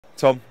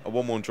Tom, a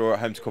 1-1 draw at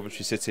home to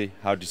Coventry City.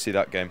 How did you see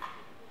that game?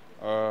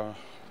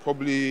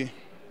 Probably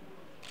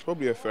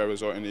a fair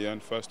result in the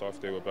end. First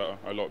half they were better,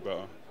 a lot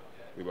better.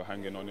 We were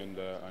hanging on in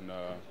there, and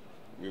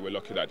we were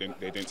lucky that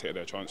they didn't take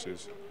their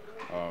chances.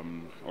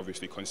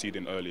 Obviously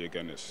conceding early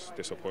again is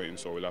disappointing,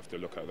 so we'll have to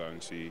look at that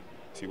and see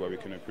where we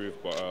can improve.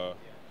 But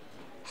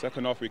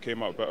second half we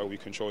came out better. We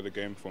controlled the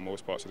game for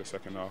most parts of the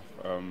second half.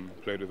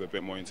 Played with a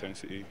bit more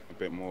intensity, a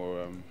bit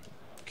more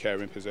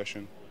care in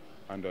possession,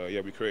 and yeah,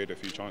 we created a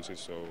few chances.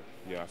 So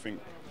yeah, I think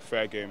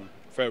fair game,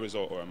 fair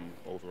result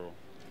overall.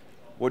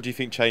 What do you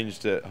think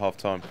changed at half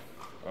time?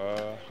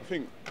 I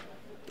think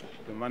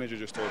the manager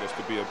just told us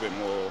to be a bit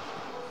more,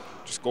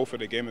 just go for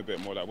the game a bit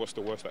more. Like, what's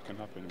the worst that can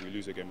happen? We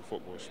lose a game of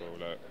football, so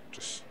like,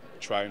 just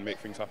try and make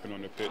things happen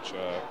on the pitch.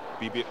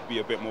 Be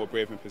a bit more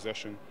brave in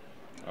possession,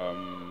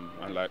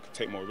 and like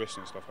take more risks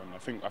and stuff.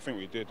 And I think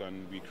we did,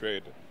 and we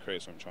created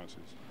some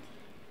chances.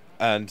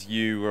 And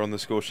you were on the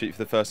score sheet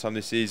for the first time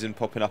this season,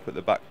 popping up at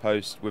the back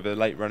post with a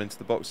late run into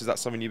the box. Is that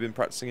something you've been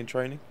practicing in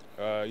training?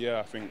 Yeah,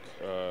 I think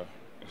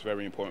it's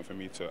very important for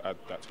me to add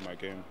that to my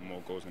game,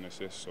 more goals and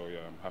assists. So yeah,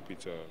 I'm happy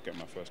to get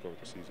my first goal of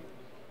the season.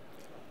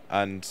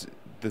 And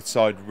the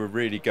side were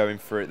really going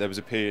for it. There was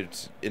a period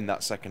in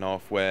that second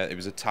half where it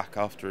was attack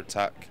after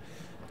attack.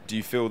 Do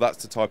you feel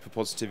that's the type of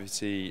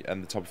positivity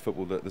and the type of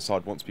football that the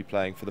side wants to be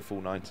playing for the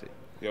full 90?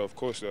 Yeah, of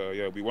course.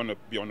 Yeah, we want to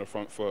be on the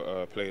front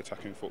foot, play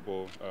attacking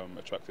football,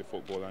 attractive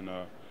football, and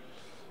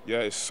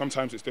yeah,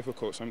 sometimes it's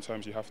difficult.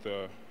 Sometimes you have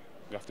to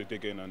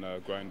dig in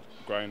and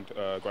grind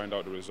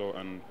out the result.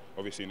 And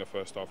obviously in the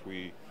first half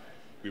we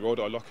rode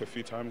our luck a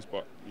few times,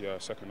 but yeah,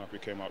 second half we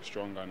came out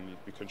strong and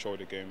we controlled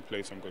the game,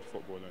 played some good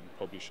football, and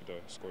probably should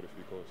have scored a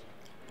few goals.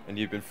 And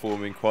you've been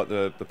forming quite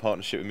the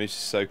partnership with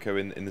Moussa Sissoko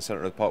in the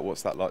centre of the park.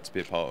 What's that like to be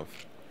a part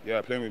of? Yeah,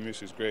 playing with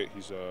Moussa is great.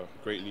 He's a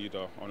great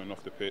leader on and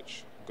off the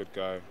pitch, good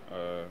guy,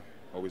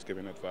 always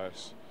giving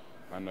advice.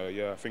 And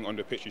yeah, I think on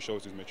the pitch he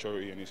shows his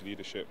maturity and his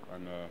leadership,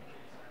 and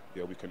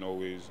yeah, we can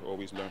always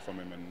learn from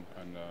him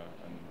and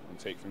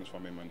take things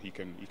from him, and he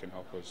can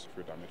help us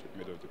through that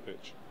middle of the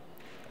pitch.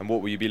 And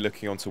what will you be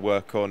looking on to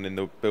work on in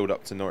the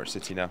build-up to Norwich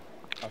City now?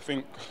 I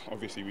think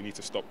obviously we need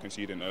to stop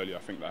conceding early. I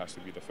think that has to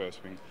be the first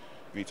thing.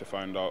 We need to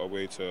find out a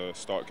way to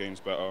start games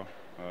better,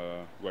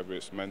 whether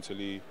it's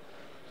mentally.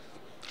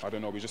 I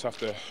don't know. We just have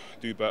to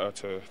do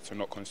better to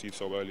not concede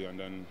so early, and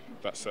then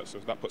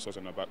that puts us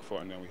on the back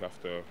foot, and then we have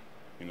to,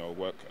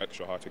 work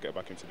extra hard to get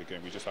back into the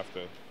game. We just have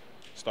to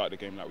start the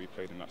game like we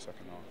played in that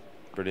second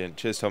half. Brilliant.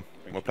 Cheers, Tom.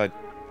 Well played.